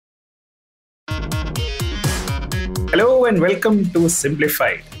Hello and welcome to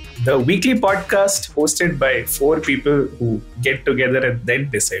Simblified, the weekly podcast hosted by four people who get together and then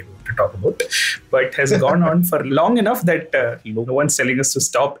decide what to talk about, but has gone on for long enough that no one's telling us to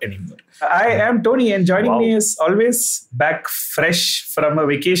stop anymore. I am Tony, and joining me is always back fresh from a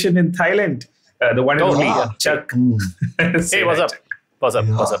vacation in Thailand, the one and only Chuck. Hey, what's up? What's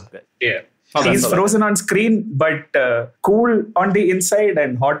up? Yeah. He's frozen on screen, but cool on the inside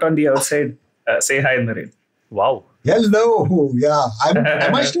and hot on the outside. Say hi, Naren. Wow. Hello. Yeah.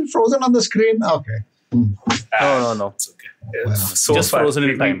 Am I still frozen on the screen? Okay. No. It's okay. So just far, frozen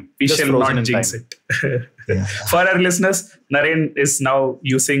in time. We Just shall frozen not in jinx time. it. For our listeners, Naren is now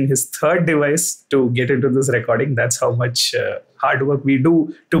using his third device to get into this recording. That's how much hard work we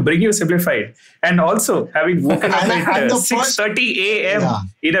do to bring you Simplified. And also, having woken up at 6:30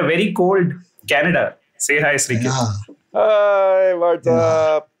 a.m. in a very cold Canada. Say hi, Srikeit. Yeah. Hi, what's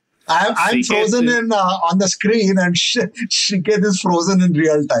up? I'm frozen in on the screen, and Srikeit is frozen in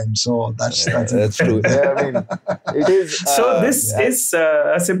real time. So that's true. Yeah, I mean, it is. So this is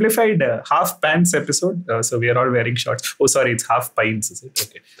a simplified Half-pints episode. So we are all wearing shorts. Oh, sorry, it's Half-pints, is it?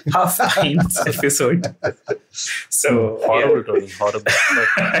 Okay, Half-pints episode. So Horrible, Tony. Horrible.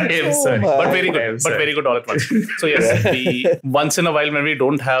 I am sorry, But very good. But very good all at once. So yes, we once in a while when we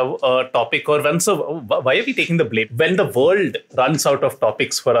don't have a topic or why are we taking the blame? When the world runs out of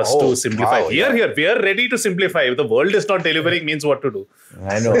topics for us to simplify. We are ready to simplify. If the world is not delivering, means what to do.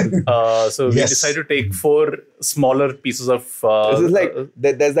 I know. So we decided to take four smaller pieces of... this is like,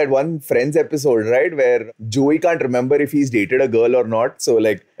 there's that one Friends episode, right? Where Joey can't remember if he's dated a girl or not. So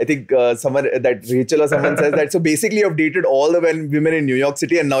like, I think someone, that Rachel or someone says that. So basically you've dated all the women in New York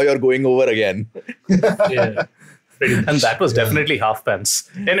City and now you're going over again. Yeah. And that was definitely Half-pints.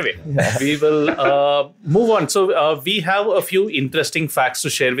 Anyway, we will move on. So we have a few interesting facts to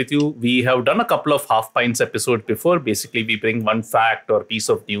share with you. We have done a couple of Half-pints episodes before. Basically, we bring one fact or piece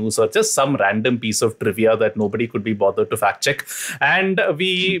of news or just some random piece of trivia that nobody could be bothered to fact check. And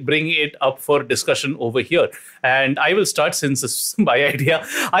we bring it up for discussion over here. And I will start since this is my idea.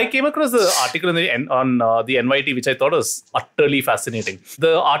 I came across the article on the NYT, which I thought was utterly fascinating.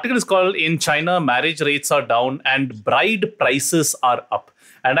 The article is called "In China, Marriage Rates Are Down and Bride Prices Are Up."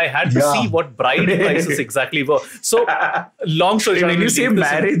 And I had to see what bride prices exactly were. So, long story short, when you say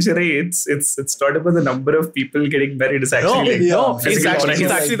marriage rates, it's not about the number of people getting married. It's actually it's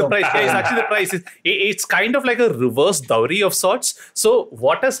actually the price. Yeah, it's actually the price. It's kind of like a reverse dowry of sorts. So,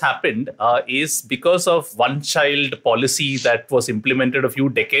 what has happened is because of one-child policy that was implemented a few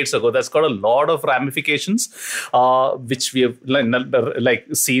decades ago, that's got a lot of ramifications, which we have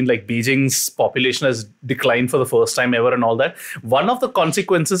seen, like Beijing's population has declined for the first time ever and all that. One of the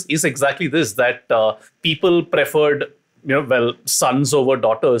consequences is exactly this, that people preferred sons over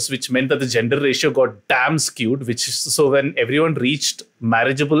daughters, which meant that the gender ratio got damn skewed, so when everyone reached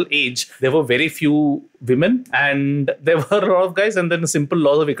marriageable age, there were very few women and there were a lot of guys, and then the simple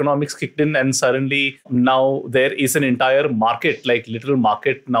laws of economics kicked in, and suddenly now there is an entire market, like little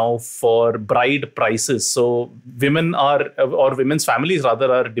market now, for bride prices. So women or women's families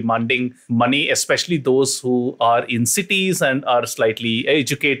rather are demanding money, especially those who are in cities and are slightly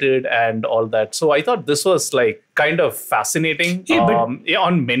educated and all that. So I thought this was like kind of fascinating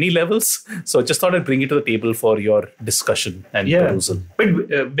on many levels. So just thought I'd bring it to the table for your discussion and perusal. But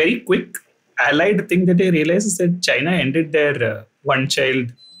very quick allied thing that I realized is that China ended their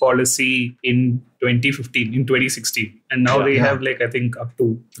one-child policy in 2016, and now they have I think up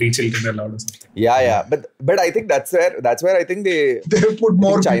to 3 children allowed or something. Yeah. But I think that's where I think they put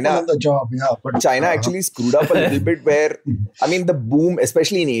more China people on the job. Yeah, but China actually screwed up a little bit. Where I mean, the boom,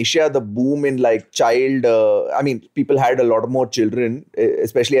 especially in Asia, the boom in child. People had a lot more children,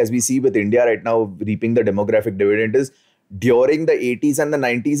 especially as we see with India right now reaping the demographic dividend. Is during the 80s and the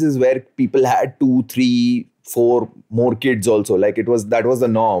 90s is where people had 2, 3, 4 more kids also. That was the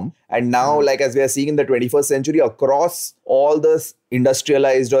norm. And now, as we are seeing in the 21st century, across all the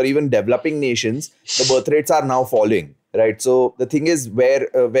industrialized or even developing nations, the birth rates are now falling. Right. So the thing is where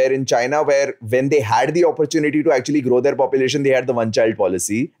in China, when they had the opportunity to actually grow their population, they had the one-child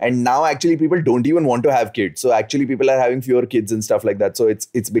policy. And now actually people don't even want to have kids. So actually people are having fewer kids and stuff like that. So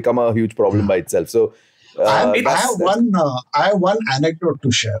it's become a huge problem by itself. So I have one anecdote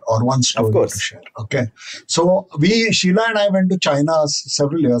to share, or one story to share. Okay. So Sheila and I went to China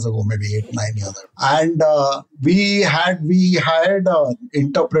several years ago, maybe 8, 9 years ago. And we hired an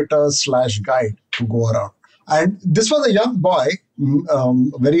interpreter/guide to go around. And this was a young boy,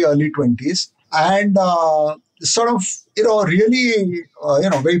 very early 20s. And sort of, really,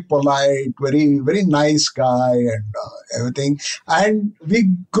 very polite, very, very nice guy and everything. And we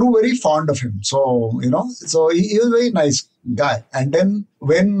grew very fond of him. So, so he was a very nice guy. And then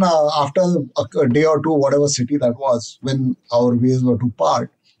when, after a day or two, whatever city that was, when our ways were to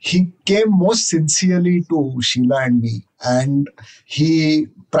part, he came most sincerely to Sheila and me. And he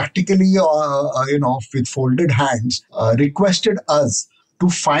practically, with folded hands, requested us to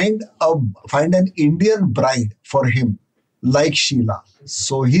find an Indian bride for him, like Sheila.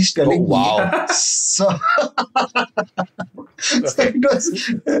 So he's telling me. So, so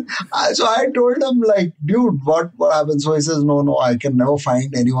I told him, like, dude, what happens? So he says, no, I can never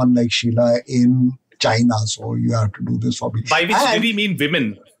find anyone like Sheila in China. So you have to do this for me. By which did he mean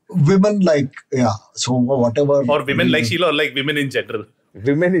women? Women like, yeah. So whatever. Or women like Sheila, or like women in general?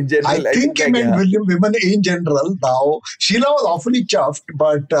 Women in general. I think he meant women in general. Now, Sheila was awfully chuffed,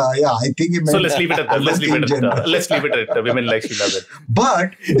 but I think he meant. So let's leave it at that. Let's leave it at women like Sheila then.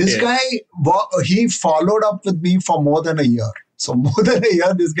 But this guy, he followed up with me for more than a year. So more than a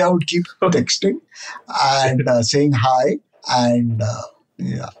year, this guy would keep texting and saying hi. And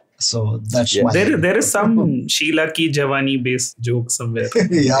so that's my... There is some Sheila ki Javani based joke somewhere.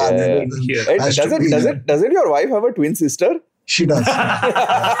 Doesn't your wife have a twin sister? She does.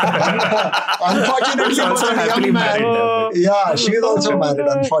 Unfortunately, she's also happily married. Yeah, she's also married,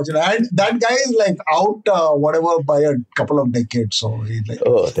 unfortunately. And that guy is like out, by a couple of decades. So he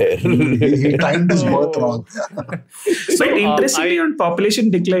timed his birth wrong. So interestingly, on population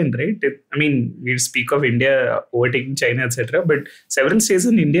decline, right? We speak of India overtaking China, etc. But several states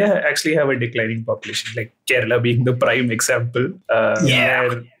in India actually have a declining population, like Kerala being the prime example.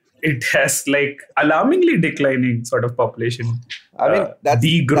 Where it has like alarmingly declining sort of population. That's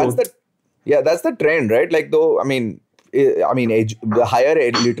the trend, right? Like the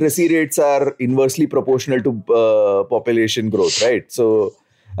higher literacy rates are inversely proportional to population growth, right? So,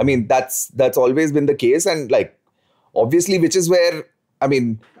 that's always been the case. And like, obviously, which is where,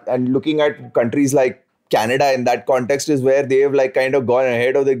 and looking at countries like Canada in that context is where they've like kind of gone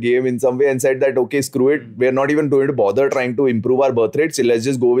ahead of the game in some way and said that, okay, screw it. We're not even going to bother trying to improve our birth rates. So let's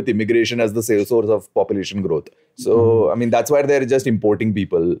just go with immigration as the sole source of population growth. So, that's why they're just importing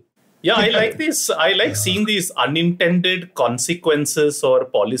people. Yeah, I like this. I like seeing these unintended consequences or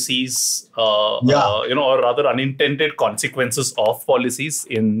policies, or rather unintended consequences of policies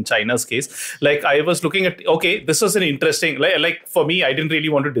in China's case. Like I was looking at, this was an interesting, like for me, I didn't really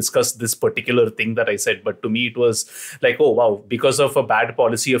want to discuss this particular thing that I said, but to me it was like, oh wow, because of a bad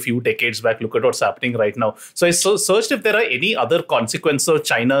policy a few decades back, look at what's happening right now. So I searched if there are any other consequences of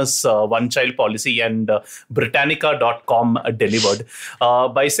China's one-child policy, and Britannica.com delivered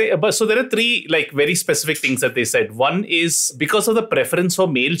so there are three like very specific things that they said. One is because of the preference for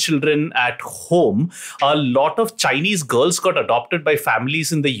male children at home, a lot of Chinese girls got adopted by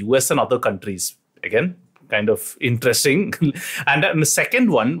families in the US and other countries. Again, kind of interesting. And the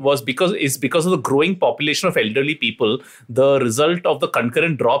second one was because of the growing population of elderly people, the result of the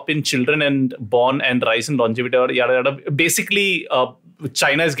concurrent drop in children and born and rise in longevity, yada yada. Basically,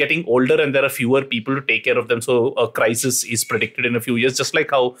 China is getting older and there are fewer people to take care of them. So a crisis is predicted in a few years, just like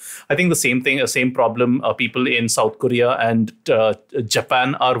how I think the same problem people in South Korea and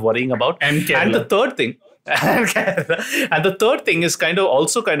Japan are worrying about. And the third thing, and the third thing is kind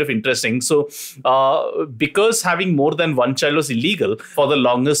of interesting. So because having more than one child was illegal for the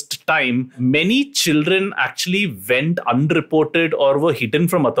longest time, many children actually went unreported or were hidden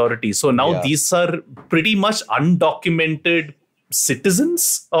from authorities. So now these are pretty much undocumented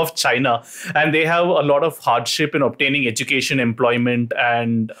citizens of China, and they have a lot of hardship in obtaining education, employment,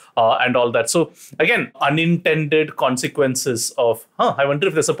 and all that. So again, unintended consequences of I wonder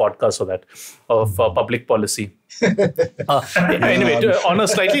if there's a podcast for that, of public policy. Anyway, on a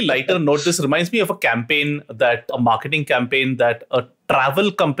slightly lighter note, this reminds me of a marketing campaign that a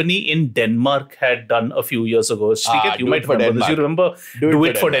travel company in Denmark had done a few years ago. Srikeit, you might remember this. You remember Do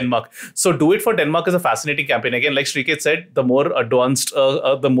It for Denmark. So Do It for Denmark is a fascinating campaign. Again, like Srikeit said, the more advanced,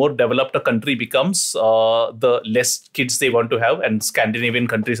 the more developed a country becomes, the less kids they want to have. And Scandinavian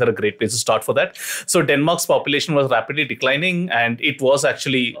countries are a great place to start for that. So Denmark's population was rapidly declining, and it was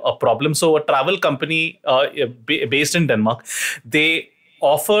actually a problem. So a travel company based in Denmark, they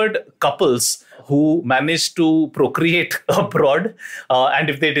offered couples who managed to procreate abroad, and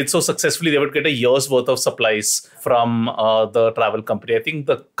if they did so successfully, they would get a year's worth of supplies from the travel company. I think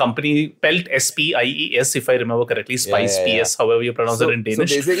the company spelled SPIES, if I remember correctly, Spice PS, however you pronounce it in Danish.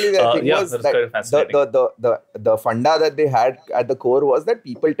 So basically, the thing was that the funda that they had at the core was that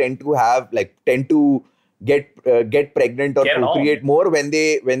people tend to get pregnant or procreate more when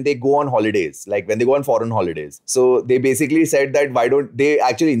they go on holidays, like when they go on foreign holidays. So they basically said that why don't they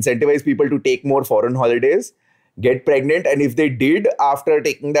actually incentivize people to take more foreign holidays, get pregnant, and if they did after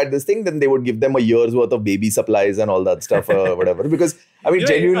taking this thing, then they would give them a year's worth of baby supplies and all that stuff or whatever. Because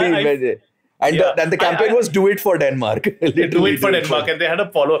genuinely. And the campaign was do it for Denmark. Do it for Denmark, and they had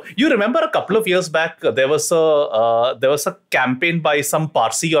a follow. You remember a couple of years back, there was a campaign by some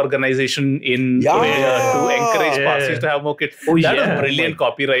Parsi organization in Korea to encourage Parsis to have more kids. That was brilliant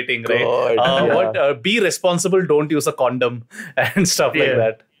copywriting, right? Be responsible, don't use a condom and stuff like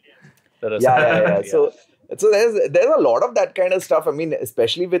that. So there's a lot of that kind of stuff. I mean,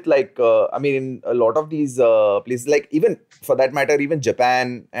 especially with in a lot of these places, like even for that matter, even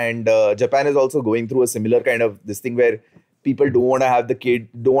Japan, and Japan is also going through a similar kind of this thing where people don't want to have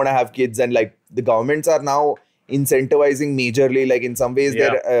kids, and like the governments are now incentivizing majorly. Like in some ways,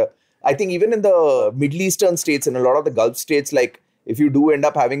 I think even in the Middle Eastern states and a lot of the Gulf states, like if you do end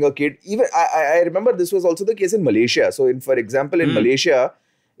up having a kid, even I remember this was also the case in Malaysia. So for example, in Malaysia,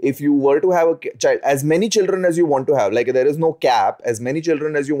 if you were to have a child, as many children as you want to have, like there is no cap, as many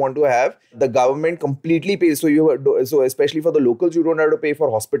children as you want to have, the government completely pays. So especially for the locals, you don't have to pay for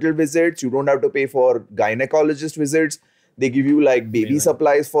hospital visits. You don't have to pay for gynecologist visits. They give you like baby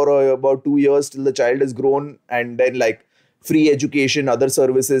supplies for about 2 years till the child is grown. And then like free education, other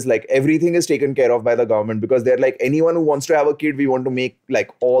services, like everything is taken care of by the government, because they're like, anyone who wants to have a kid, we want to make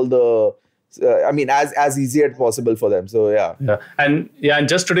like all the as easy as possible for them. So and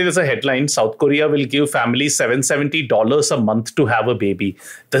just today there's a headline: South Korea will give families $770 a month to have a baby.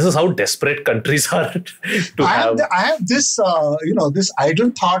 This is how desperate countries are to have. I have this this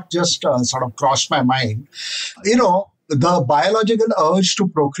idle thought just sort of crossed my mind. The biological urge to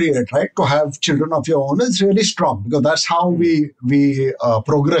procreate, right, to have children of your own is really strong, because that's how we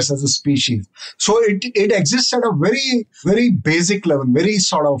progress as a species. So it exists at a very, very basic level, very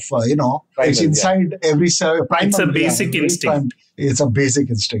sort of, primal, it's inside every cell. It's a basic instinct. It's a basic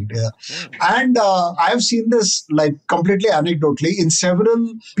instinct, And I've seen this like completely anecdotally in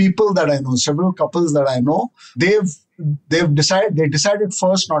several people that I know, several couples that I know. They decided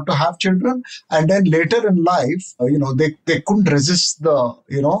first not to have children, and then later in life, they couldn't resist the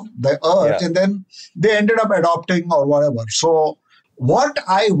urge, and then they ended up adopting or whatever. So what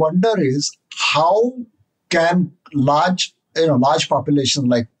I wonder is, how can large populations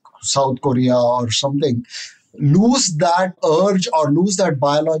like South Korea or something lose that urge or lose that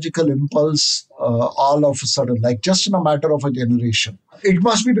biological impulse all of a sudden, like just in a matter of a generation? It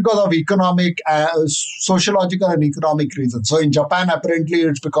must be because of economic, sociological and economic reasons. So in Japan, apparently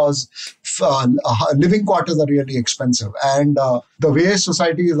it's because living quarters are really expensive. And the way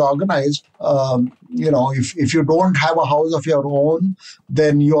society is organized, if you don't have a house of your own,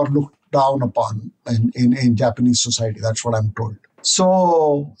 then you're looked down upon in Japanese society. That's what I'm told.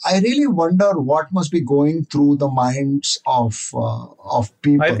 So I really wonder what must be going through the minds of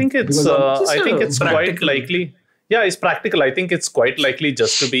people. I think it's quite likely. Yeah, it's practical. I think it's quite likely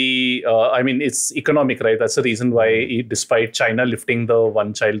just to be, it's economic, right? That's the reason why, despite China lifting the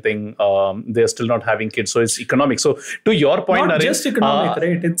one-child thing, they're still not having kids. So it's economic. So to your point, not Naren, just economic,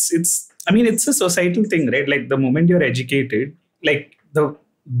 right? It's a societal thing, right? Like the moment you're educated, like the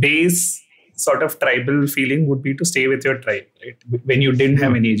base sort of tribal feeling would be to stay with your tribe, right? When you didn't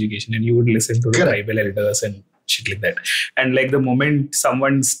have any education and you would listen to the tribal elders and shit like that. And like the moment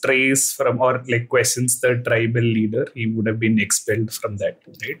someone strays from or like questions the tribal leader, he would have been expelled from that,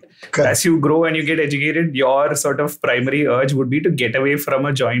 right? As you grow and you get educated, your sort of primary urge would be to get away from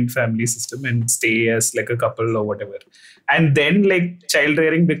a joint family system and stay as like a couple or whatever. And then like child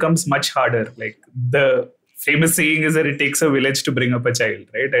rearing becomes much harder. Like the famous saying is that it takes a village to bring up a child,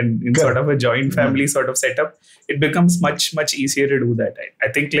 right? And in sort of a joint family sort of setup, it becomes much, much easier to do that. I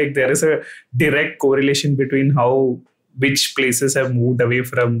think like there is a direct correlation between which places have moved away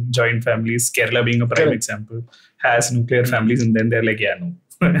from joint families. Kerala being a prime example, has nuclear families, and then they're like, no.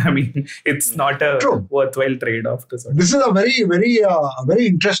 I mean, it's not a worthwhile trade-off. This is a very, very, very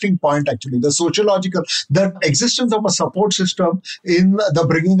interesting point, actually. The sociological, the existence of a support system in the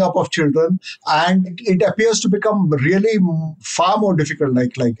bringing up of children, and it appears to become really far more difficult,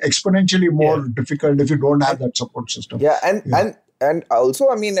 like exponentially more difficult if you don't have that support system. And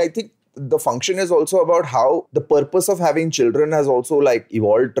also, I mean, I think the function is also about how the purpose of having children has also like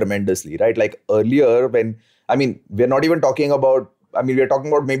evolved tremendously, right? Like earlier we're not even talking about, we're talking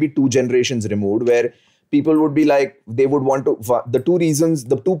about maybe 2 generations removed, where people would be like, they would want to, the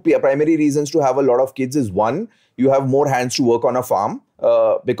two primary reasons to have a lot of kids is, one, you have more hands to work on a farm,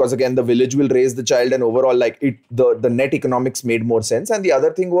 because again, the village will raise the child, and overall, like the net economics made more sense. And the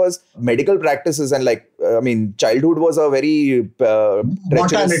other thing was medical practices and like childhood was a very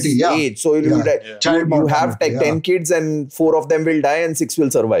treacherous age. So you have 10 kids and 4 of them will die and 6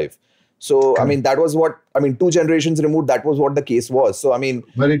 will survive. So, that was what, 2 generations removed, that was what the case was. So,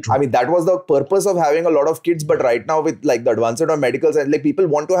 very true. That was the purpose of having a lot of kids. But right now with like the advancement of medicals and like people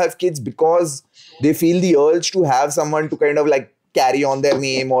want to have kids because they feel the urge to have someone to kind of like carry on their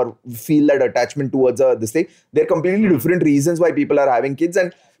name or feel that attachment towards this thing. There are completely different reasons why people are having kids.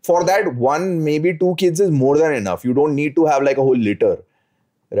 And for that, 1, maybe 2 kids is more than enough. You don't need to have like a whole litter.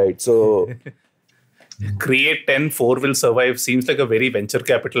 Right. So... Create 10, 4 will survive seems like a very venture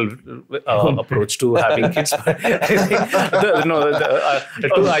capital approach to having kids. But I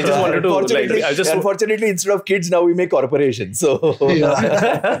just wanted to unfortunately, instead of kids, now we make corporations. So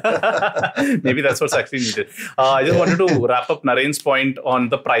maybe that's what's actually needed. I just wanted to wrap up Naren's point on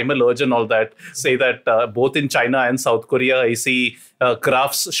the primal urge and all that. Say that both in China and South Korea, I see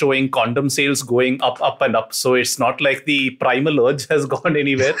graphs showing condom sales going up and up. So it's not like the primal urge has gone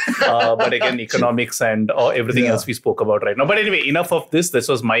anywhere. But again, economics and everything else we spoke about right now. But anyway, enough of this. This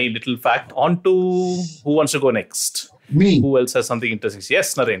was my little fact. On to who wants to go next? Me. Who else has something interesting?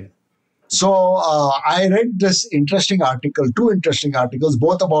 Yes, Naren. So I read this interesting article, 2 interesting articles,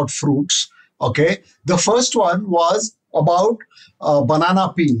 both about fruits. Okay. The first one was about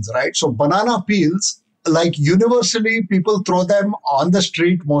banana peels, right? So banana peels, like universally, people throw them on the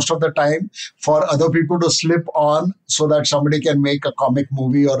street most of the time for other people to slip on so that somebody can make a comic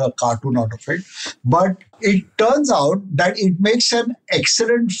movie or a cartoon out of it. But it turns out that it makes an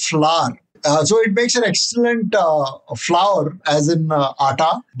excellent flour. So it makes an excellent flour, as in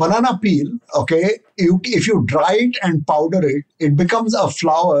atta. Banana peel, okay, if you dry it and powder it, it becomes a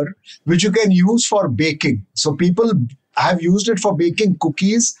flour which you can use for baking. So people have used it for baking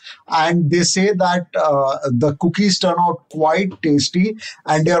cookies, and they say that the cookies turn out quite tasty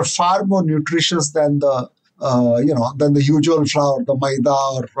and they are far more nutritious than the usual flour, the maida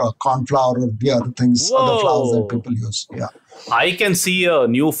or corn flour or the other things, other flours that people use. Yeah. I can see a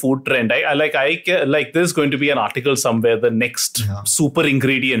new food trend. I like there's going to be an article somewhere, the next super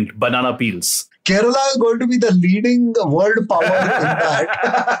ingredient, banana peels. Kerala is going to be the leading world power in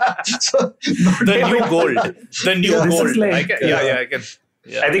that. The new gold. The new gold. I can.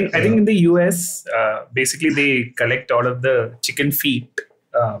 Yeah. I think in the US, basically they collect all of the chicken feet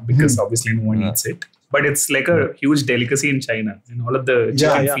because obviously no one eats it. But it's like a huge delicacy in China, and all of the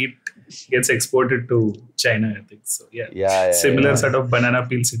chicken feet gets exported to China, I think. So similar sort of banana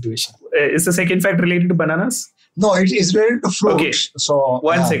peel situation. Is the second fact related to bananas? No, it is related to fruit. Okay. So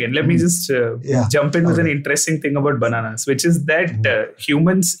one second, let me just jump in with an interesting thing about bananas, which is that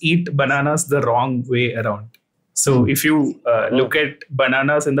humans eat bananas the wrong way around. So if you look at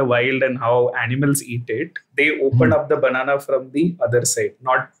bananas in the wild and how animals eat it, they open up the banana from the other side,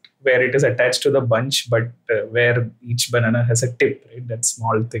 not where it is attached to the bunch, but where each banana has a tip, right? That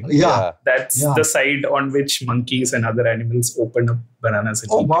small thing. Yeah. That's the side on which monkeys and other animals open up bananas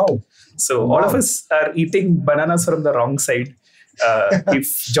and eat. Wow. So all of us are eating bananas from the wrong side.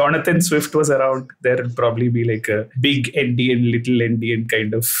 If Jonathan Swift was around, there would probably be like a big Endian, little Endian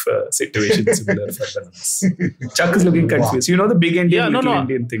kind of situation similar for bananas. Chuck is looking confused. You know the big Endian, little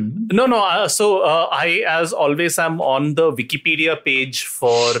Endian thing? No. So I, as always, am on the Wikipedia page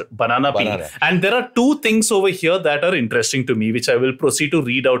for banana peel. And there are 2 things over here that are interesting to me, which I will proceed to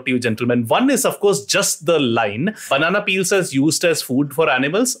read out to you, gentlemen. One is, of course, just the line. Banana peels as used as food for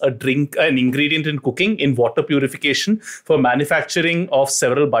animals, an ingredient in cooking, in water purification, for manufacturing of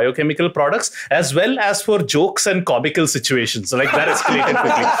several biochemical products, as well as for jokes and comical situations. So like that escalated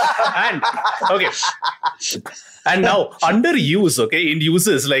quickly. And now under use, in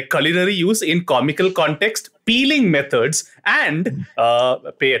uses like culinary use in comical context, peeling methods, and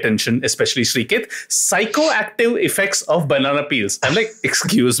pay attention, especially Srikeit, psychoactive effects of banana peels. I'm like,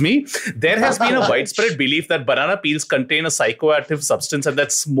 excuse me? There has been a widespread belief that banana peels contain a psychoactive substance and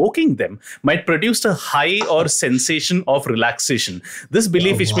that smoking them might produce a high or sensation of relaxation. This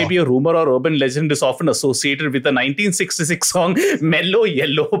belief, which may be a rumor or urban legend, is often associated with the 1966 song Mellow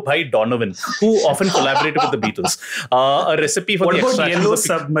Yellow by Donovan, who often collaborated with the Beatles. A recipe for what the about Yellow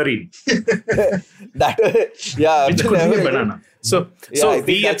Submarine? Which could be a banana. So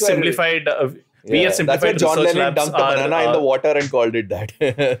we at Simblified, that's why John Lennon dumped the banana in the water and called it that.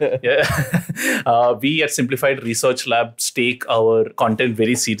 We at Simplified Research Labs take our content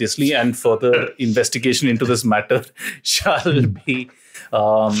very seriously, and further investigation into this matter shall be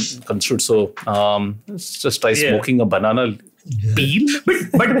construed. So let's just try smoking a banana peel.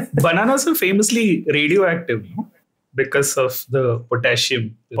 But bananas are famously radioactive, no? because of the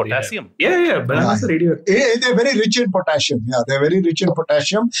potassium. Potassium? Yeah. Bananas are radioactive. They're very rich in potassium. Yeah, they're very rich in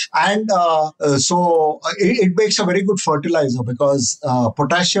potassium. And so it makes a very good fertilizer because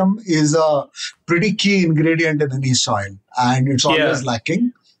potassium is a pretty key ingredient in any soil. And it's always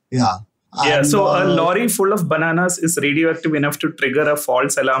lacking. Yeah. And, so a lorry full of bananas is radioactive enough to trigger a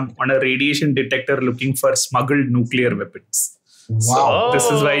false alarm on a radiation detector looking for smuggled nuclear weapons. Wow. So this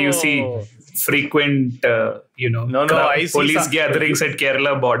is why you see frequent, police gatherings at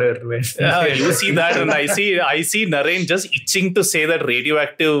Kerala border. You see that, and I see Naren just itching to say that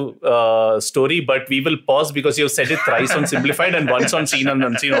radioactive story, but we will pause because you've said it thrice on Simplified and once on Seen and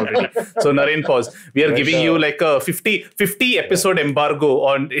Unseen already. So Naren, pause. We are giving you like a 50 episode embargo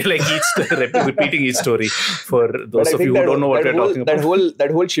on like repeating each story for those of you who don't know what we're talking about.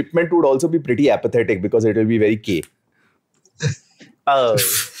 That whole shipment would also be pretty apathetic because it will be very K.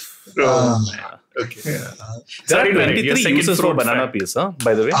 Okay. There are 23 uses for banana peels,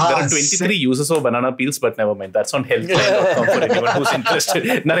 by the way. There are 23 uses for banana peels, but never mind. That's on healthline.com for anyone who's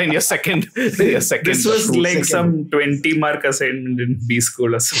interested. Naren, your second. This was like some 20 mark assignment in B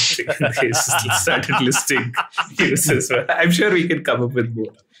school or something. They started listing uses. I'm sure we can come up with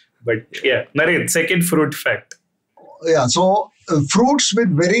more. But yeah, Naren, second fruit fact. Yeah, so fruits with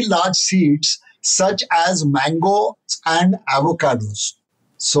very large seeds, such as mango and avocados.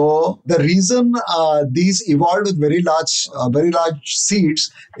 So the reason these evolved with very large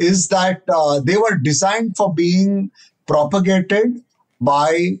seeds is that they were designed for being propagated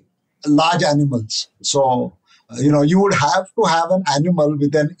by large animals. So, you would have to have an animal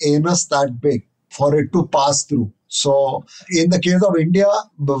with an anus that big for it to pass through. So in the case of India,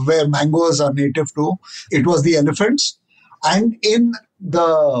 where mangoes are native to, it was the elephants. And in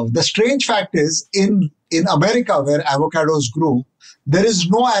the strange fact is, in America, where avocados grew, there is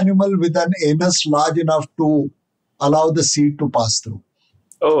no animal with an anus large enough to allow the seed to pass through.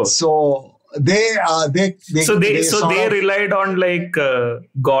 Oh, so they relied on like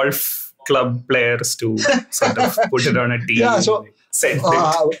golf club players to sort of put it on a team. Yeah, so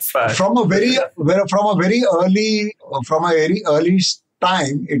from a very early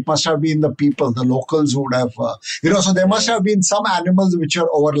time, it must have been the people, the locals who would have, so there must have been some animals which are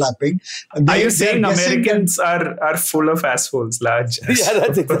overlapping. Are you saying Americans are full of assholes, large? Yeah,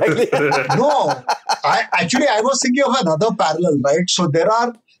 that's exactly. No, I was thinking of another parallel, right? So there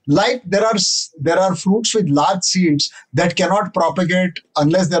are fruits with large seeds that cannot propagate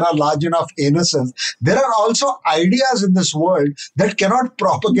unless there are large enough anuses. There are also ideas in this world that cannot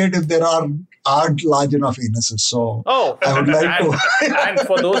propagate if there aren't large enough anuses. So I would like to. And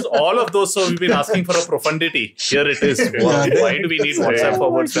for all of those, so we've been asking for a profundity. Here it is. Why do we need WhatsApp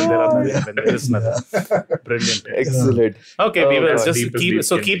forwards when there is nothing? Brilliant. Excellent. Okay, we will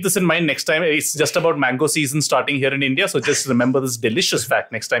just keep this in mind next time. It's just about mango season starting here in India. So just remember this delicious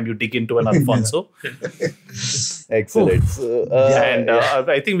fact next time you dig into an Alfonso. Excellent.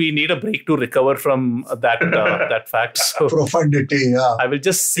 I think we need a break to recover from that fact. So profundity. Yeah. I will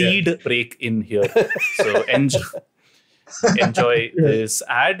just seed break in here. So enjoy this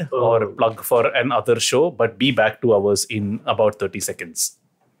ad or plug for another show, but be back to ours in about 30 seconds.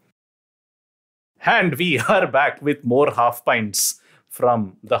 And we are back with more half-pints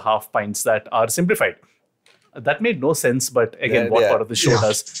from the half-pints that are simplified. That made no sense, but again, what part of the show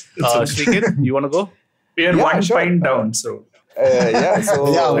does? Srikeit, you want to go? We are one pint down, so.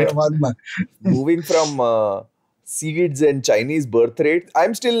 Moving from seeds and Chinese birth rate,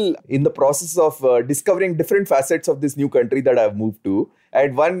 I'm still in the process of discovering different facets of this new country that I've moved to.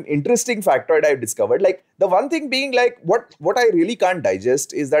 And one interesting factoid I've discovered, like the one thing being like what I really can't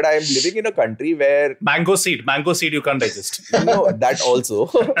digest is that I am living in a country where mango seed you can't digest. No, that also.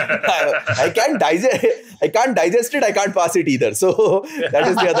 I can't digest it. I can't pass it either. So that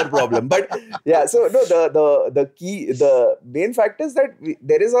is the other problem. But yeah, so no, the main fact is that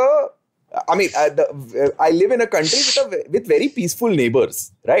there is I live in a country with very peaceful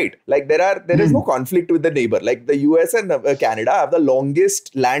neighbors, right? Like there is no conflict with the neighbor. Like the US and Canada have the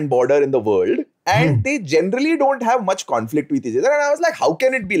longest land border in the world, and they generally don't have much conflict with each other. And I was like, how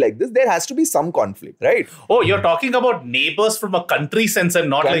can it be like this? There has to be some conflict, right? Oh, you're talking about neighbors from a country sense and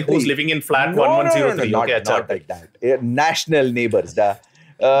not like who's living in flat 1103. No, not like that. National neighbors, but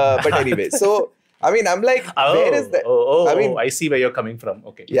anyway, so. I mean, I'm like, where is that? I see where you're coming from.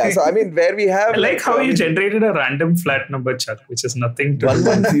 Okay. Yeah, so I mean, where we have... I like how you generated a random flat number, Chuck, which is nothing to...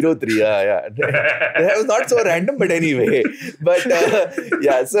 1103, yeah. That was not so random, but anyway. But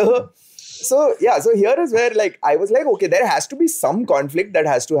So here is where like I was like, okay, there has to be some conflict that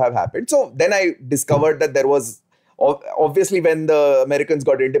has to have happened. So then I discovered that there was Obviously, when the Americans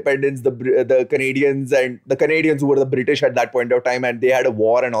got independence, the Canadians who were the British at that point of time, and they had a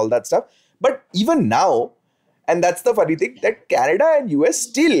war and all that stuff. But even now, and that's the funny thing, that Canada and US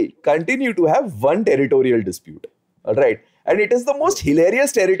still continue to have one territorial dispute. All right. And it is the most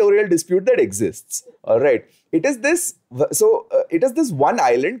hilarious territorial dispute that exists. All right. It is this one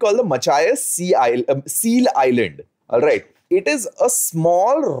island called the Machias Seal Island. All right. It is a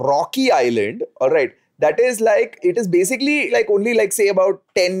small rocky island. All right. That is like, it is basically like only like say about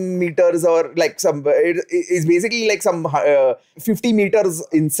 10 meters or like it is basically like some 50 meters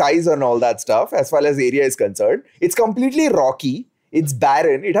in size and all that stuff as far as area is concerned. It's completely rocky. It's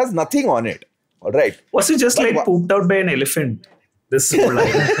barren. It has nothing on it. All right. Was it just like pooped out by an elephant? This whole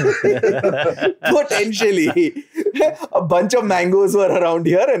island. Potentially. A bunch of mangoes were around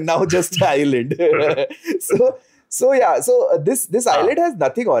here and now just an island. So this island has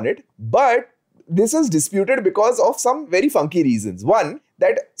nothing on it, but this was disputed because of some very funky reasons. One,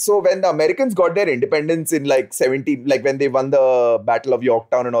 when the Americans got their independence in like when they won the Battle of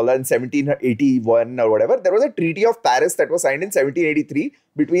Yorktown and all that in 1781 or whatever, there was a Treaty of Paris that was signed in 1783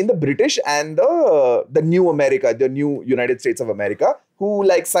 between the British and the new America, the new United States of America, who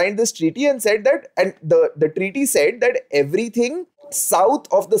like signed this treaty and said that, and the treaty said that everything south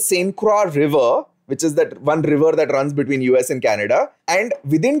of the St. Croix River, which is that one river that runs between US and Canada, and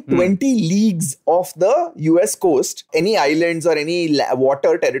within 20 leagues of the US coast, any islands or any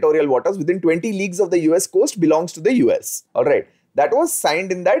territorial waters within 20 leagues of the US coast belongs to the US. All right. That was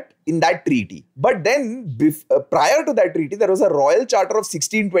signed in that treaty. But then prior to that treaty, there was a Royal Charter of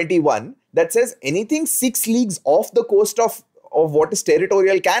 1621 that says anything 6 leagues off the coast of what is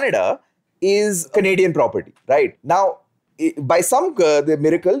territorial Canada is Canadian property. Right. Now, by some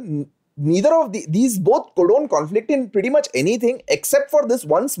miracle, neither of these both don't conflict in pretty much anything except for this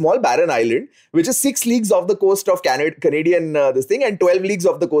one small barren island, which is 6 leagues off the coast of Canadian and 12 leagues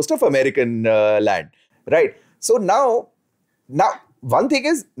off the coast of American land. Right. So now, one thing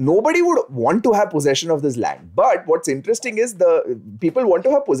is nobody would want to have possession of this land. But what's interesting is the people want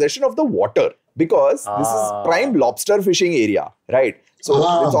to have possession of the water because this is prime lobster fishing area. Right. So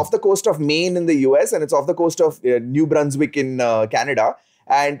it's off the coast of Maine in the US and it's off the coast of New Brunswick in Canada.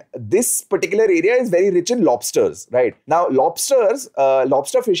 And this particular area is very rich in lobsters, right? Now,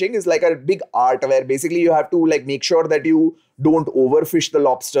 lobster fishing is like a big art where basically you have to like make sure that you don't overfish the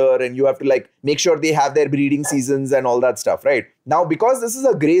lobster and you have to like make sure they have their breeding seasons and all that stuff, right? Now, because this is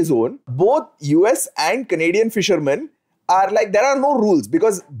a gray zone, both US and Canadian fishermen are like, there are no rules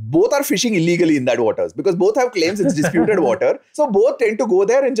because both are fishing illegally in that waters because both have claims it's disputed water. So both tend to go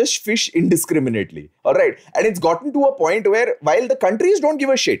there and just fish indiscriminately. All right. And it's gotten to a point where while the countries don't give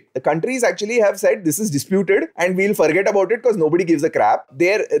a shit, the countries actually have said this is disputed and we'll forget about it because nobody gives a crap.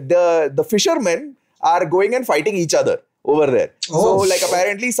 The fishermen are going and fighting each other over there. So like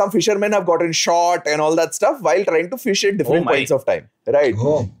apparently some fishermen have gotten shot and all that stuff while trying to fish at different points of time. Right.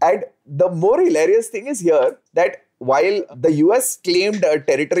 And the more hilarious thing is here that while the US claimed a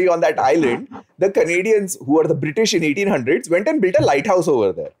territory on that island, the Canadians, who are the British in 1800s, went and built a lighthouse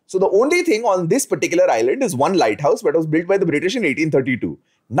over there. So the only thing on this particular island is one lighthouse that was built by the British in 1832.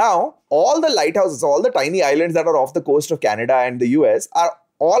 Now, all the lighthouses, all the tiny islands that are off the coast of Canada and the US are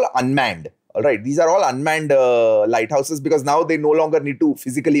all unmanned. All right, these are all unmanned lighthouses because now they no longer need to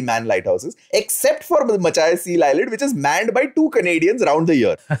physically man lighthouses, except for the Machias Seal Island, which is manned by 2 Canadians around the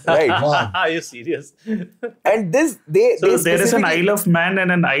year. Right? Are you serious? And there is an Isle of Man and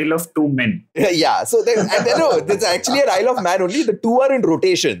an Isle of 2 men. Yeah, so there's actually an Isle of Man only. The 2 are in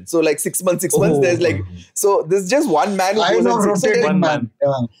rotation. So like 6 months. There's like there's just one man who goes and sits rotating man.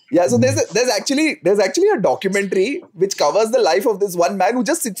 Yeah, so there's actually a documentary which covers the life of this one man who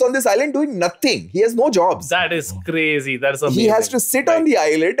just sits on this island doing nothing. He has no jobs. That is crazy. That's amazing. He has to sit on the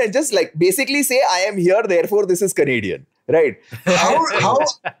island and just like basically say, I am here, therefore this is Canadian. Right.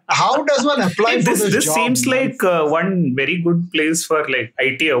 How does one apply for this This job? seems like one very good place for like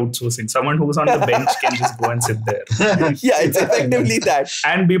IT outsourcing. Someone who's on the bench can just go and sit there. Yeah, it's effectively that.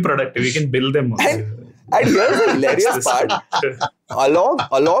 And be productive. You can bill them. And here's the hilarious part.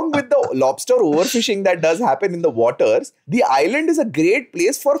 Along with the lobster overfishing that does happen in the waters, the island is a great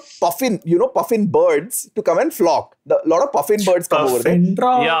place for puffin birds to come and flock. A lot of puffin birds come over there.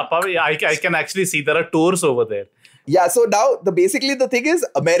 Yeah, I can actually see there are tours over there. Yeah, so now basically the thing is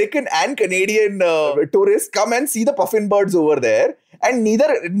American and Canadian tourists come and see the puffin birds over there. And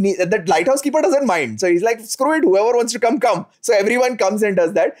the lighthouse keeper doesn't mind. So he's like, screw it, whoever wants to come. So everyone comes and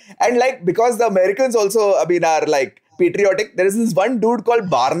does that. And like, because the Americans also, are like patriotic, there is this one dude called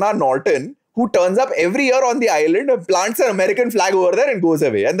Barna Norton, who turns up every year on the island and plants an American flag over there and goes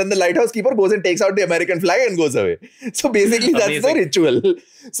away. And then the lighthouse keeper goes and takes out the American flag and goes away. So basically, that's the ritual.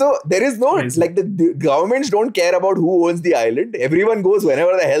 So there is no, like the governments don't care about who owns the island. Everyone goes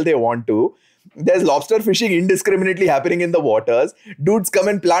whenever the hell they want to. There's lobster fishing indiscriminately happening in the waters. Dudes come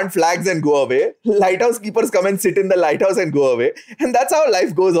and plant flags and go away. Lighthouse keepers come and sit in the lighthouse and go away. And that's how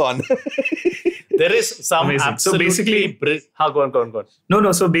life goes on. There is some absolutely... So basically... Go on.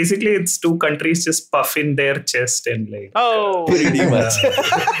 No. So basically, it's two countries just puffing their chest and like... Oh! Pretty much.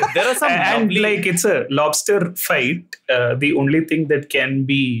 There are some and like, it's a lobster fight. The only thing that can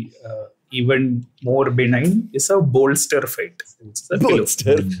be... even more benign is a bolster fight.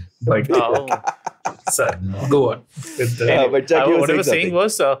 Bolster. But sir, go on. What I was saying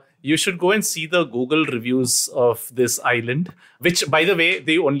was, you should go and see the Google reviews of this island, which, by the way,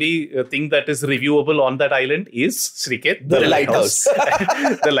 the only thing that is reviewable on that island is Srikeit, the lighthouse.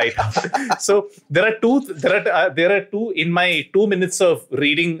 The lighthouse. So there are two in my 2 minutes of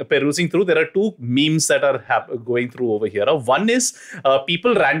perusing through, there are two memes that are going through over here. One is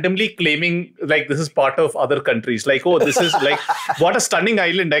people randomly claiming like this is part of other countries. Like, oh, this is like, what a stunning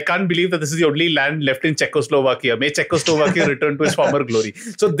island. I can't believe that this is the only land left in Czechoslovakia. May Czechoslovakia return to its former glory.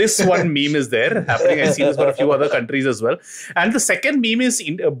 So this one meme is there happening. I see this for a few other countries as well. And the second meme is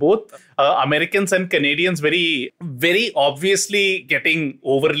both Americans and Canadians very, very obviously getting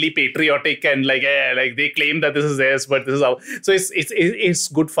overly patriotic and like they claim that this is theirs, but this is how. So it's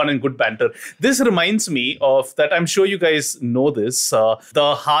good fun and good banter. This reminds me of that. I'm sure you guys know this.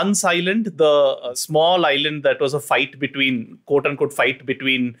 The Hans Island, the small island that was a fight between, quote unquote, fight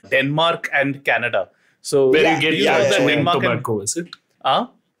between Denmark and Canada. So where you get chewing Denmark tobacco, is it?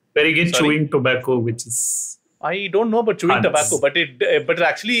 Where you get chewing tobacco, which is... I don't know about chewing tobacco, but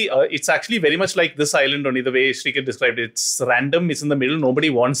it's actually very much like this island only, the way Srikeit described it. It's random, it's in the middle, nobody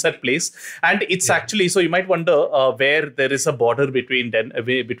wants that place. And it's actually, so you might wonder where there is a border between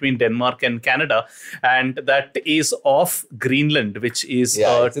Denmark and Canada, and that is off Greenland, which is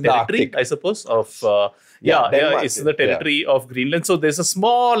territory, I suppose, of... Denmark, it's the territory of Greenland. So there's a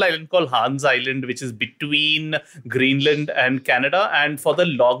small island called Hans Island, which is between Greenland and Canada. And for the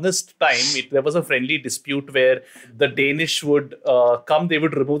longest time, there was a friendly dispute where the Danish would come, they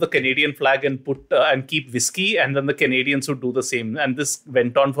would remove the Canadian flag and put and keep whiskey, and then the Canadians would do the same. And this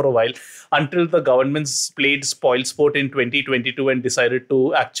went on for a while until the governments played spoilsport in 2022 and decided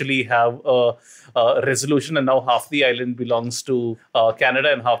to actually have a resolution, and now half the island belongs to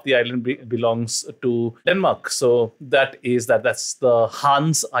Canada and half the island belongs to Denmark. So that's the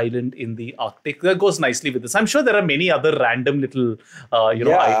Hans Island in the Arctic. That goes nicely with this. I'm sure there are many other random little islands.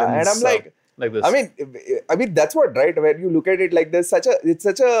 And I'm like this. I mean that's what, right? When you look at it, like it's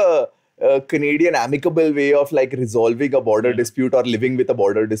such a Canadian amicable way of like resolving a border dispute or living with a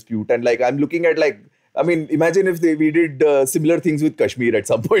border dispute. And like I'm looking at like, I mean, imagine if we did similar things with Kashmir at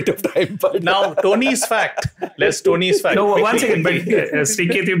some point of time. But now, Tony's fact. Let's Tony's fact. No, one second. But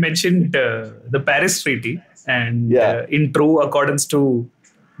Srikeit, you mentioned the Paris Treaty. And in true accordance to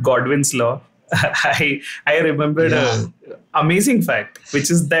Godwin's law, I remembered an amazing fact,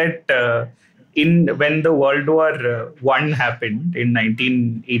 which is that when the World War I happened in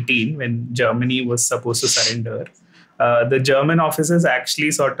 1918, when Germany was supposed to surrender, the German officers actually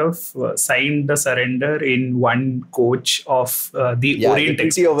sort of signed the surrender in one coach of the Orient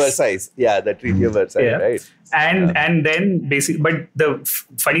Express. Treaty of Versailles. Yeah, the Treaty of Versailles, right? And then basically, but the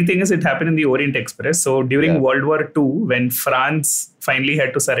funny thing is it happened in the Orient Express. So during World War II, when France finally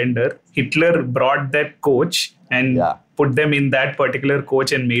had to surrender, Hitler brought that coach and put them in that particular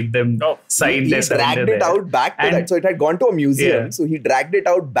coach and made them sign their surrender. He dragged it out back to that. So it had gone to a museum. So he dragged it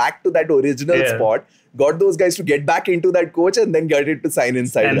out back to that original spot, got those guys to get back into that coach and then got it to sign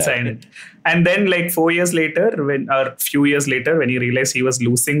inside. And sign it. And then like 4 years later, few years later, when he realized he was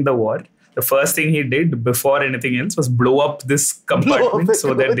losing the war, the first thing he did before anything else was blow up this compartment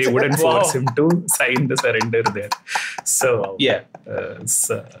so that they wouldn't force him to sign the surrender there. So, different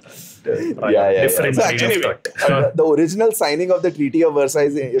so actually, the original signing of the Treaty of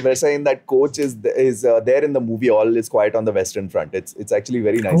Versailles in that coach is there in the movie All Is Quiet on the Western Front. It's actually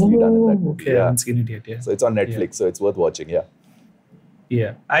very nicely done in that movie. Okay, I haven't seen it yet. Yeah. So it's on Netflix, so it's worth watching.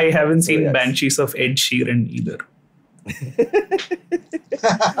 Yeah, I haven't seen Banshees of Ed Sheeran either.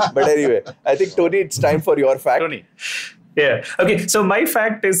 But anyway, I think Tony, it's time for your fact. Tony. Yeah. Okay. So my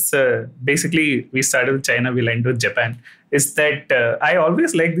fact is basically we started with China, we'll end with Japan. Is that I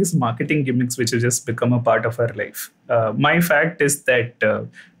always like these marketing gimmicks which have just become a part of our life. My fact is that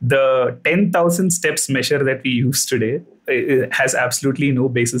the 10,000 steps measure that we use today has absolutely no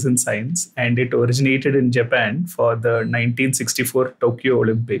basis in science, and it originated in Japan for the 1964 Tokyo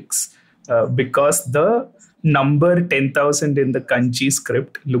Olympics, because the number 10,000 in the kanji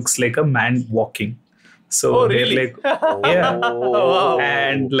script looks like a man walking. So really? they're like, yeah. Wow.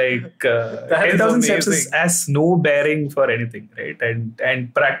 And like That is 10,000 steps amazing. has no bearing for anything, right?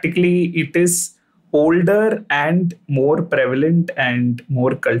 And practically it is older and more prevalent and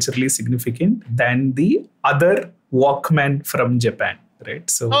more culturally significant than the other Walkman from Japan, right?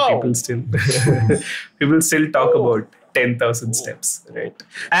 So people still talk about 10,000 steps, right?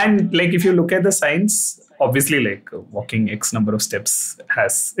 And like if you look at the science, obviously like walking X number of steps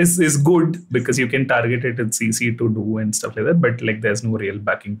is good because you can target it, it's easy to do and stuff like that, but like there's no real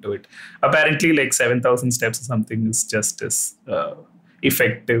backing to it. Apparently like 7,000 steps or something is just as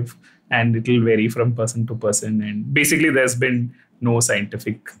effective, and it will vary from person to person, and basically there's been no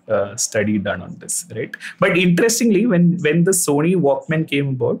scientific study done on this, right? But interestingly, when the Sony Walkman came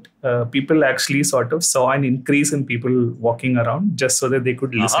about, people actually sort of saw an increase in people walking around just so that they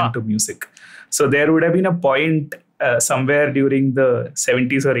could listen to music. So there would have been a point somewhere during the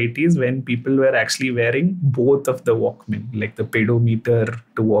 70s or 80s when people were actually wearing both of the Walkman, like the pedometer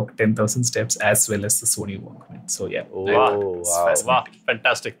to walk 10,000 steps as well as the Sony Walkman. So yeah. Wow,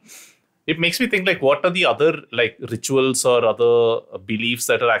 fantastic. It makes me think like what are the other like rituals or other beliefs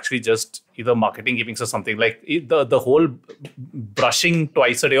that are actually just either marketing gimmicks or something, like the whole brushing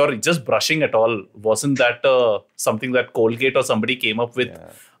twice a day or just brushing at all. Wasn't that something that Colgate or somebody came up with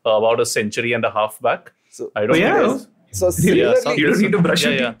about a century and a half back? So I don't know. So similarly, you don't need to brush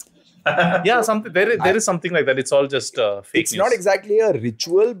it. Yeah, something there is something like that. It's all just fake it's news. not exactly a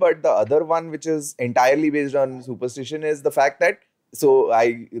ritual, but the other one which is entirely based on superstition is the fact that, so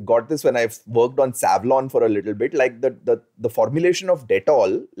I got this when I've worked on Savlon for a little bit, like the formulation of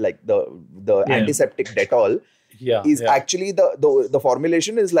Dettol, like the antiseptic Dettol, is actually the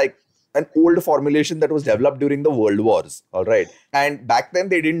formulation is like an old formulation that was developed during the World Wars. All right. And back then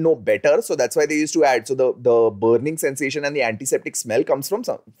they didn't know better. So that's why they used to add. So the burning sensation and the antiseptic smell comes from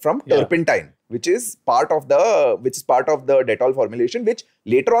turpentine, which is part of the Dettol formulation, which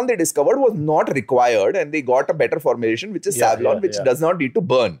later on they discovered was not required, and they got a better formulation, which is Savlon, which does not need to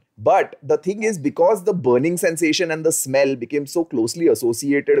burn. But the thing is, because the burning sensation and the smell became so closely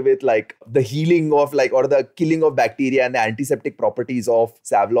associated with like the healing of like, or the killing of bacteria and the antiseptic properties of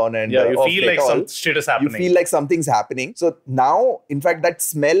Savlon and you of feel Dettol, like some shit is happening. You feel like something's happening. So now, in fact, that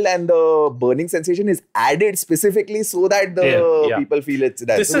smell and the burning sensation is added specifically so that the people feel it's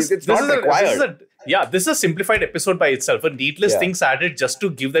there. It's not required. This is a simplified episode by itself. And needless things added just to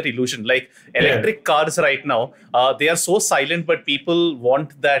give that illusion. Like electric cars right now, they are so silent, but people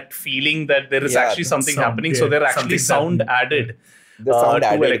want that feeling that there is actually something happening. So there are actually sound added. The sound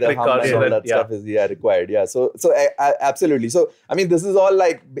added, electric the cars, and all that stuff is required. Yeah. So absolutely. So I mean, this is all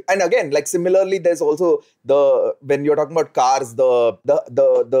like, and again, like similarly, there's also when you're talking about cars,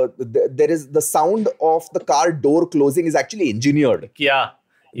 there is the sound of the car door closing is actually engineered.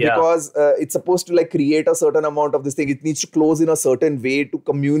 Because it's supposed to like create a certain amount of this thing. It needs to close in a certain way to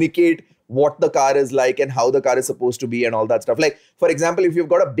communicate what the car is like and how the car is supposed to be and all that stuff. Like, for example, if you've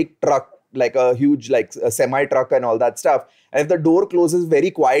got a big truck, like a huge, like a semi truck and all that stuff, and if the door closes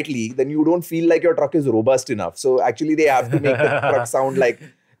very quietly, then you don't feel like your truck is robust enough. So actually they have to make the truck sound like,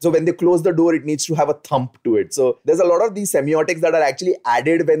 so when they close the door, it needs to have a thump to it. So there's a lot of these semiotics that are actually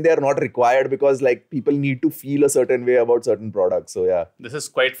added when they're not required, because like people need to feel a certain way about certain products. So yeah. This is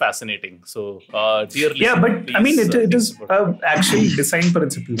quite fascinating. So dear listener, yeah, but please, I mean, it is actually design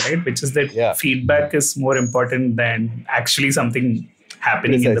principle, right? Which is that feedback is more important than actually something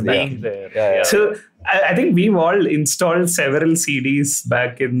happening in the back. So I think we've all installed several CDs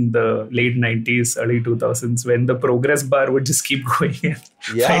back in the late 90s, early 2000s, when the progress bar would just keep going. At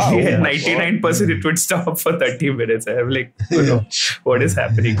 99% it would stop for 30 minutes. I'm like, what is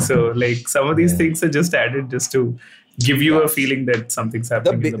happening? So like some of these things are just added just to give you a feeling that something's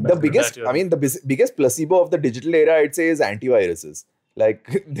happening. The biggest placebo of the digital era, I'd say, is antiviruses. Like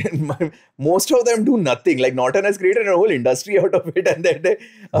most of them do nothing. Like Norton has created a whole industry out of it, and then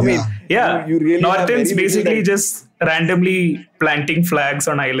you really Norton's basically just randomly planting flags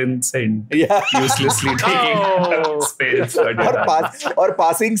on islands and uselessly taking space or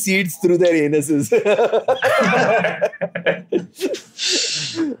passing seeds through their anuses.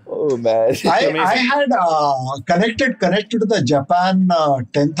 Oh man! I had connected to the Japan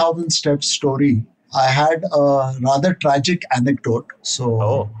 10,000 steps story. I had a rather tragic anecdote.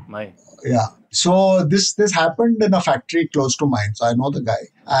 So, So this happened in a factory close to mine. So I know the guy,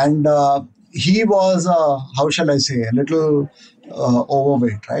 and he was how shall I say, a little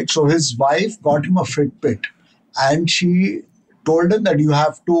overweight, right? So his wife got him a Fitbit, and she told him that you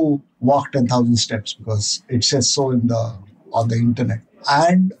have to walk 10,000 steps because it says so on the internet.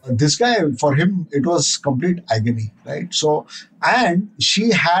 And this guy, for him, it was complete agony, right? So, and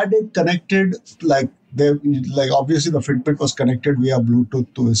she had it connected obviously the Fitbit was connected via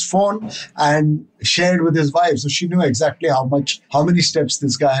Bluetooth to his phone and shared with his wife. So she knew exactly how many steps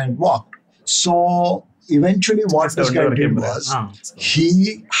this guy had walked. So eventually what this guy did was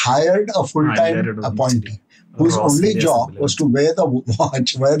he hired a full-time appointee whose only job was to wear the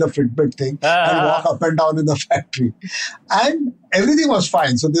watch, wear the Fitbit thing and walk up and down in the factory. And everything was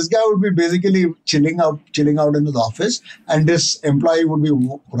fine. So this guy would be basically chilling out in his office, and this employee would be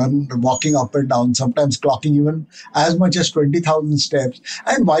walking up and down, sometimes clocking even as much as 20,000 steps.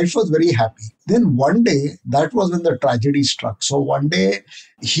 And wife was very happy. Then one day, that was when the tragedy struck. So one day,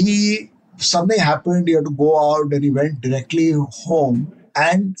 something happened, he had to go out and he went directly home.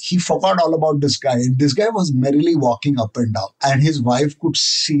 And he forgot all about this guy. And this guy was merrily walking up and down. And his wife could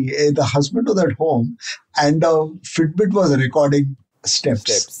see, the husband was at home, and the Fitbit was recording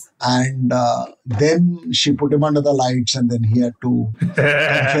steps. And then she put him under the lights, and then he had to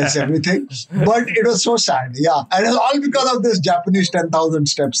confess everything. But it was so sad. Yeah. And it was all because of this Japanese 10,000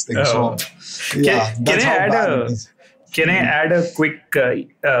 steps thing. So, yeah, that's how bad it is. Can I add a quick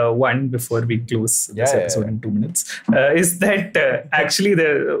one before we close this episode in 2 minutes? Is that actually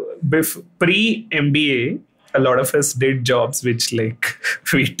pre-MBA, a lot of us did jobs which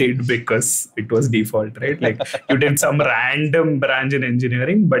we did because it was default, right? Like you did some random branch in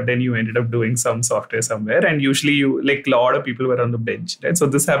engineering, but then you ended up doing some software somewhere. And usually a lot of people were on the bench, right? So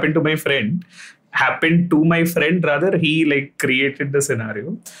this happened to my friend. He created the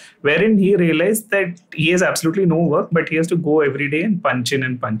scenario wherein he realized that he has absolutely no work, but he has to go every day and punch in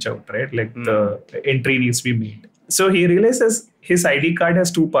and punch out, right? The entry needs to be made. So he realizes his ID card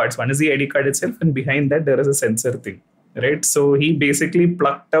has two parts. One is the ID card itself, and behind that there is a sensor thing, right? So he basically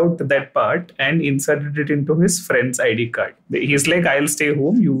plucked out that part and inserted it into his friend's ID card. He's like, I'll stay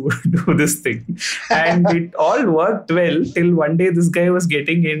home, you do this thing. And it all worked well till one day this guy was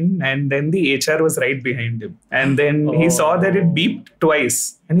getting in, and then the HR was right behind him. And then he saw that it beeped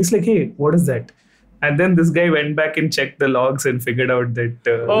twice. And he's like, hey, what is that? And then this guy went back and checked the logs and figured out that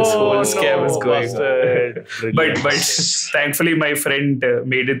this whole scam was going on. But thankfully, my friend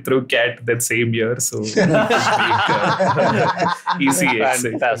made it through CAT that same year. So easy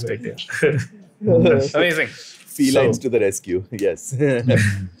exit. Fantastic. Amazing. Felines to the rescue. Yes. This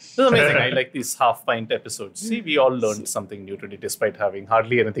is amazing. I like these half-pint episodes. See, we all learned something new today despite having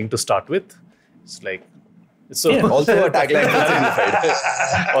hardly anything to start with. It's like... Also a tagline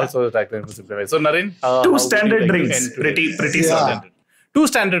for Simplified. So Naren, two standard drinks, pretty standard. Two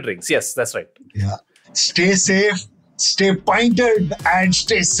standard drinks. Yes, that's right. Yeah. Stay safe, stay pinted, and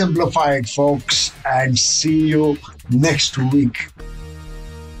stay simplified, folks. And see you next week.